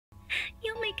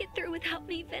make it through without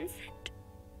me, Vincent.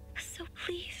 So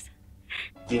please.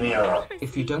 Give me a...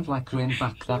 If you don't like Rin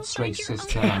back, that's You'll find your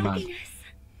racist, own man. happiness.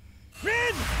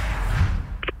 Rin!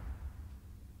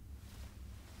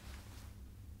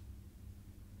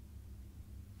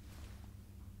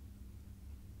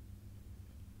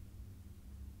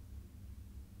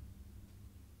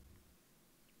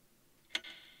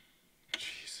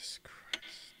 Jesus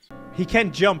Christ. He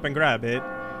can't jump and grab it.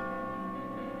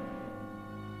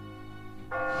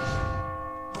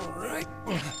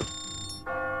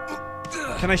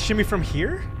 Can I shimmy from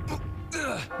here?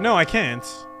 No, I can't.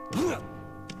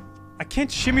 I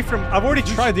can't shimmy from... I've already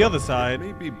tried the other side. It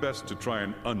may be best to try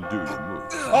and undo your move.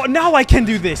 Oh, now I can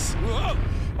do this!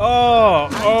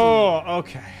 Oh,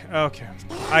 okay, okay.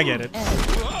 I get it.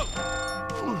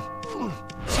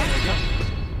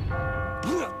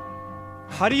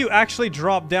 How do you actually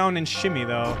drop down and shimmy,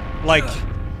 though? Like...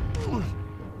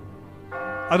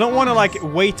 I don't want to, like,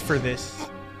 wait for this.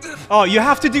 Oh, you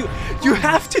have to do... You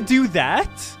have to do that?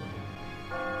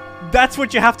 That's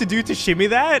what you have to do to shimmy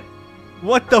that?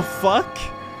 What the fuck?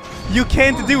 You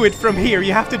can't do it from here.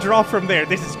 You have to drop from there.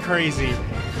 This is crazy.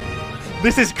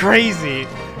 This is crazy.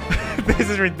 This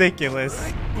is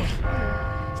ridiculous.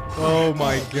 Oh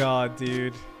my god,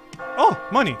 dude. Oh,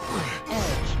 money.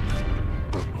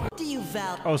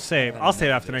 Oh, save. I'll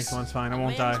save after next one's fine. I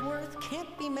won't die. Man's worth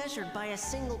can't be measured by a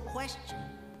single question.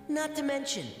 Not to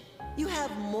mention, you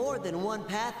have more than one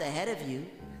path ahead of you.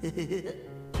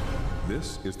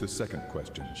 This is the second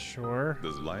question. Sure.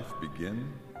 Does life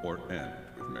begin or end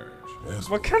with marriage? Yes.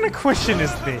 What kind of question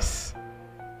is this?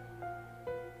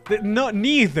 No,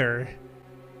 neither.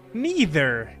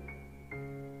 Neither.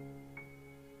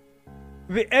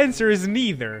 The answer is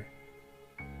neither.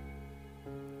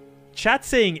 Chat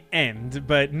saying end,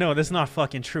 but no, that's not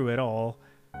fucking true at all.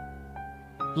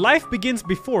 Life begins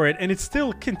before it, and it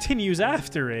still continues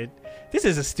after it. This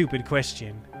is a stupid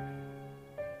question.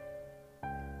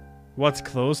 What's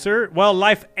closer? Well,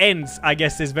 life ends, I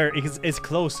guess, is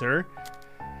closer.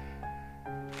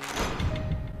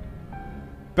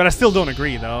 But I still don't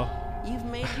agree, though. You've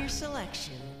made your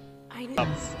selection.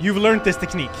 You've learned this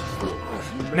technique.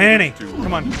 Nay.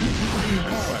 Come on.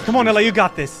 Come on, Ella, you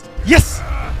got this. Yes!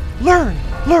 Learn!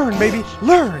 Learn, baby!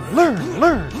 Learn!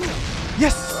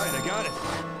 Yes! Right, I got it.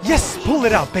 Yes! Pull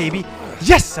it out, baby!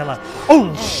 Yes, Ella!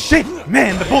 Oh, shit!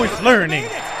 Man, the boy's learning!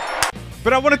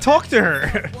 But I want to talk to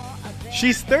her!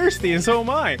 She's thirsty, and so am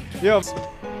I. Yo,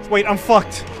 wait, I'm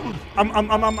fucked. I'm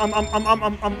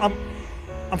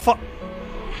fucked.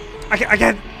 I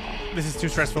can't. This is too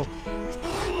stressful.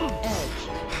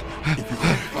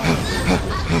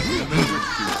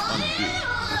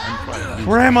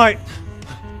 Where am I?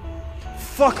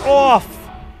 Fuck off!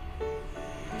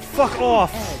 Fuck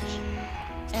off!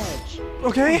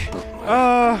 Okay.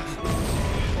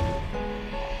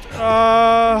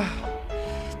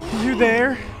 You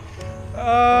there?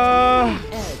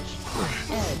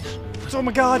 Oh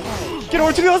my god! Get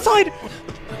over to the other side!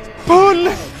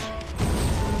 Pull!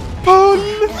 Pull!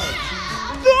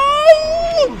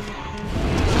 No!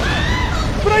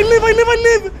 But I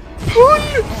live! Pull!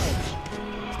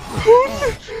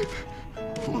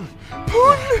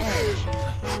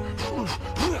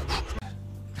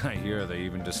 I hear they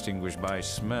even distinguish by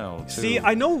smell, too. See,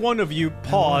 I know one of you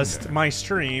paused my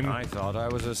stream I thought I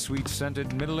was a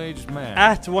sweet-scented middle-aged man.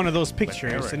 at one of those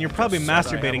pictures, and you're probably just said I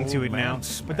have masturbating to old it now. man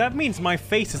smell. But that means my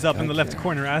face is up in the left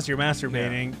corner as you're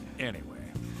masturbating.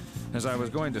 Anyway, as I was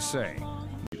going to say...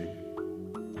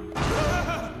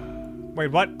 Wait,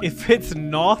 what? If it's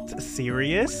not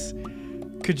serious?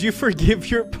 Could you forgive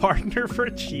your partner for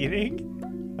cheating?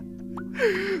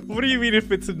 What do you mean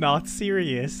if it's not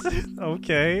serious?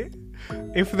 Okay.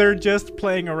 If they're just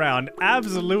playing around?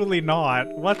 Absolutely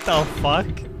not. What the fuck?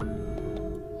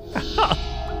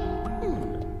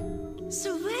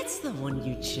 So that's the one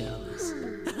you chose.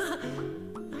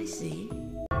 I see.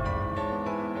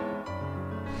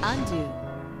 Undo.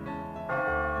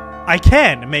 I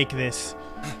can make this.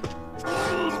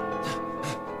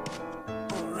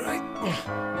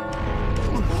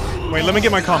 Wait, let me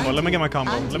get my combo. Undo. Let me get my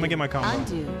combo. Undo. Let me get my combo.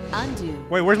 Undo.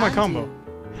 Wait, where's my Undo. combo?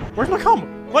 Where's my combo?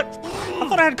 What? I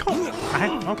thought I had combo. I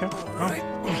had. Okay.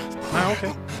 Oh.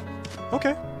 Okay.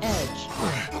 Okay. Edge.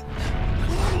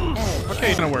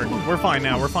 Okay, it's gonna work. We're fine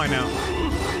now. We're fine now.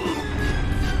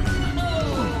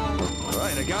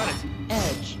 Alright, I got it.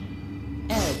 Edge.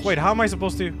 Edge. Wait, how am I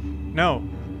supposed to? No.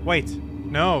 Wait.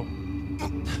 No.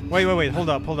 Wait. Hold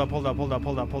up.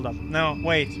 No.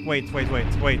 Wait.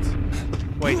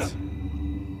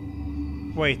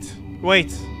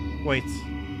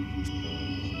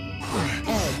 Edge.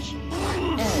 Edge.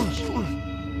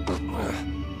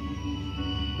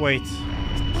 Wait.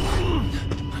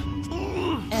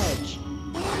 Edge.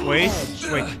 Wait. Edge.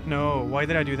 Wait. No. Why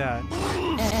did I do that?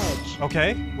 Edge.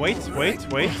 Okay. Wait. Wait.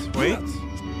 Wait. Wait.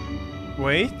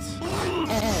 Wait.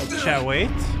 Edge. Chat.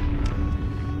 Wait.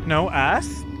 No.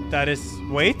 Ass. That is.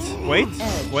 Wait. Wait.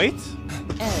 Edge. Wait.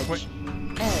 Edge. Wait.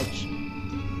 Edge.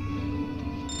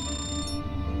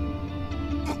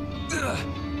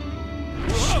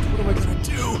 What am I gonna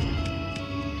do?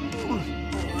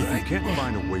 If you can't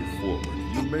find a way forward,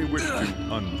 you may wish to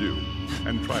undo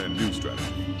and try a new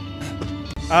strategy.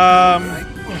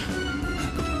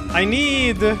 I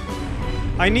need.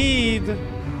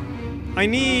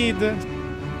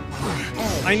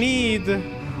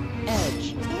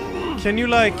 Edge. Can you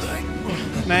like?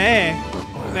 Nah.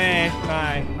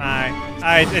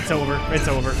 It's over. It's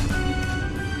over.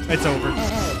 It's over.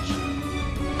 Edge.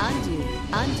 Undo.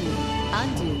 Undo.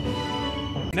 Undo.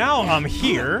 Now I'm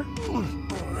here,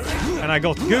 and I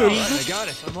got good. I got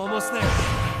it. I'm almost there.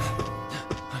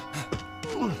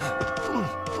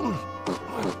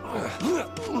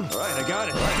 Alright, I got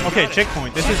it. Okay,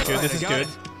 checkpoint. This is good. This is good.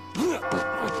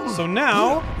 So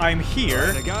now I'm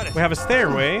here. We have a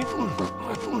stairway,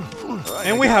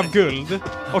 and we have gold.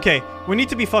 Okay, we need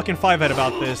to be fucking five-head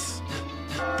about this.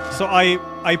 So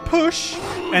I push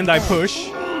and I push,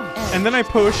 and then I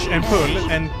push and pull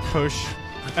and push,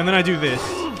 and then I do this,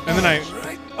 and then I.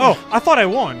 Oh, I thought I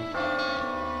won.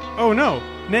 Oh no!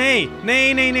 Nay!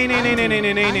 Nay! Nay! Nay! Nay! Nay! Nay! Nay!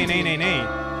 Nay! Nay! Nay! Nay! Nay! Nay!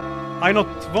 I not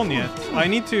won yet. I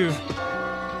need to.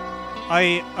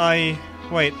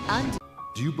 Wait.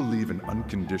 Do you believe in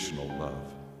unconditional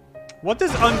love? What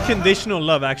does unconditional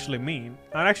love actually mean?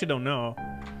 I actually don't know.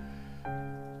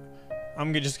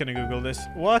 I'm just gonna Google this.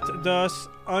 What does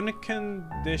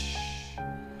unconditional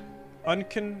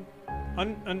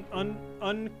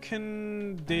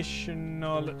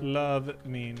love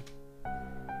mean?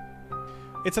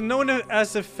 It's known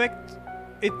as affect.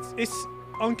 It's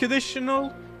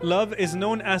unconditional love is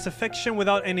known as affection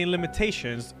without any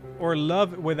limitations, or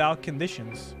love without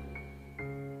conditions.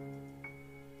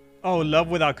 Oh, love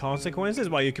without consequences?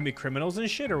 Why, you can be criminals and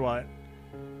shit, or what?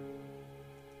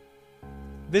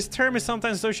 This term is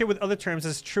sometimes associated with other terms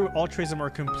as true altruism or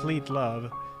complete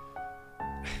love.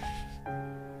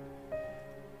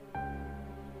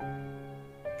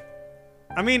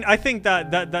 I mean, I think that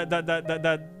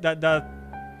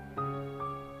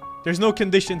there's no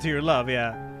condition to your love,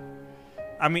 yeah.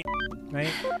 I mean,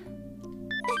 right?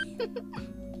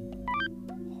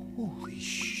 Holy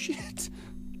shit.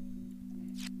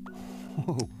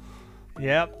 Whoa.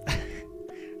 Yep.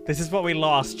 This is what we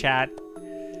lost, chat.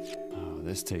 Oh,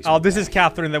 this takes. Oh, this is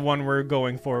Catherine, the one we're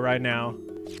going for right now.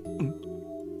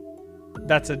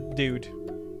 That's a dude.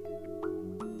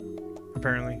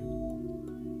 Apparently.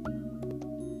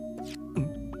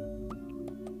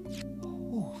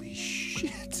 Holy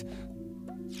shit.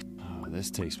 Oh, this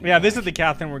takes me. Yeah, this is the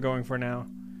Catherine we're going for now.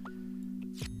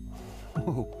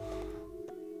 Whoa.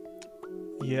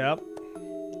 Yep.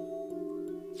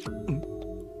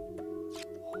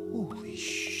 Holy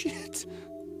shit.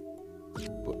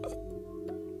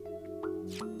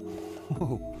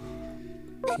 Whoa.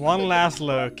 One last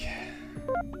look.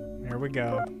 There we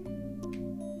go.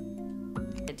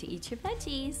 To eat your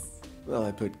veggies. Well,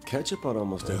 I put ketchup on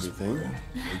almost everything.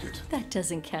 That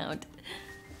doesn't count.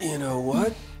 You know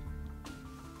what?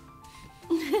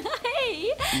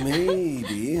 Hey!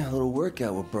 Maybe a little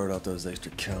workout will burn out those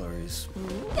extra calories.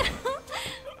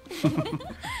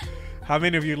 How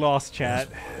many of you lost, chat?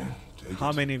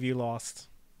 How many of you lost?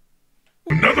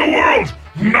 Another world?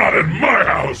 Not in my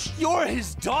house! You're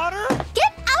his daughter?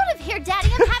 Get out of here, Daddy!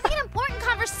 I'm having an important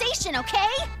conversation, okay?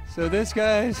 So this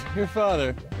guy's your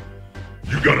father.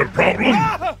 You got a problem?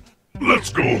 Let's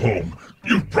go home.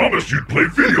 You promised you'd play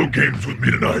video games with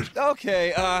me tonight.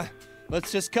 Okay,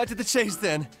 let's just cut to the chase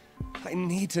then. I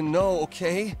need to know,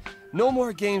 okay? No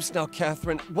more games now,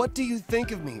 Catherine. What do you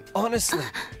think of me, honestly?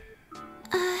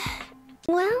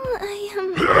 Well, Hey!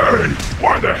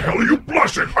 Why the hell are you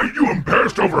blushing? Are you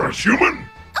embarrassed over a human?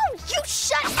 Oh, you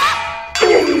shut up!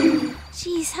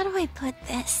 Jeez, how do I put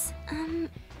this?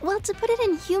 Well, to put it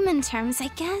in human terms, I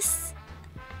guess.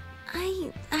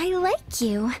 I like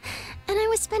you. And I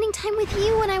was spending time with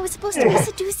you when I was supposed to be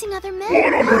seducing other men.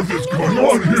 What on earth is going on I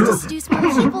was supposed here? to seduce more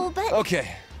people, but...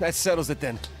 Okay, that settles it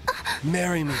then.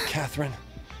 Marry me, Catherine.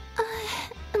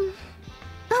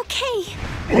 Okay.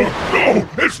 No,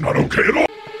 it's not okay at all.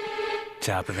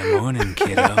 Top of the morning,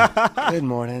 kiddo. Good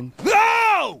morning.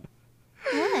 What?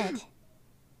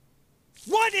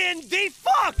 What in the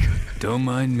fuck? Don't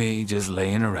mind me just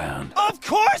laying around. Of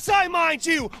course I mind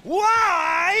you!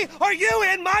 Why are you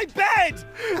in my bed?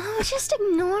 Oh, just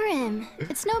ignore him.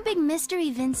 It's no big mystery,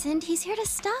 Vincent. He's here to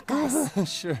stalk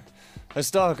us. Sure. A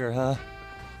stalker, huh?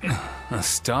 A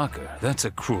stalker? That's a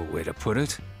cruel way to put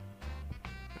it.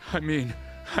 I mean,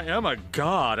 I am a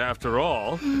god after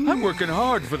all. I'm working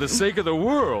hard for the sake of the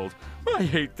world. I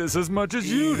hate this as much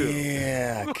as you do.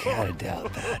 Yeah, I kinda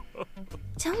doubt that.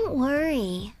 Don't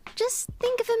worry. Just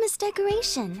think of him as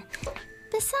decoration.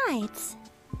 Besides,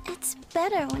 it's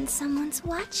better when someone's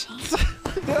watching.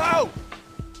 No!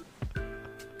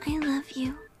 I love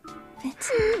you,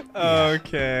 Vincent.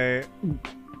 Okay.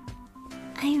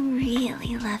 I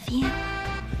really love you.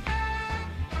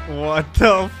 What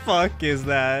the fuck is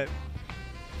that?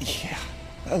 Yeah,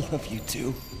 I love you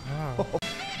too.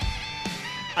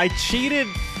 I cheated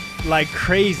like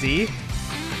crazy,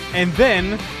 and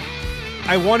then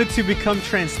I wanted to become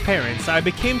transparent, so I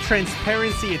became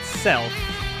transparency itself.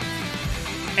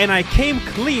 And I came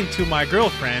clean to my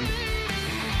girlfriend.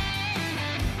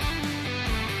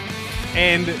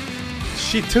 And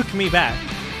she took me back.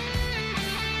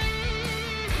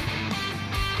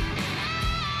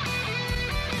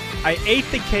 I ate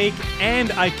the cake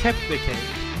and I kept the cake.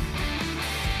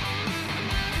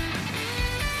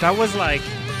 That was like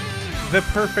the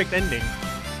perfect ending.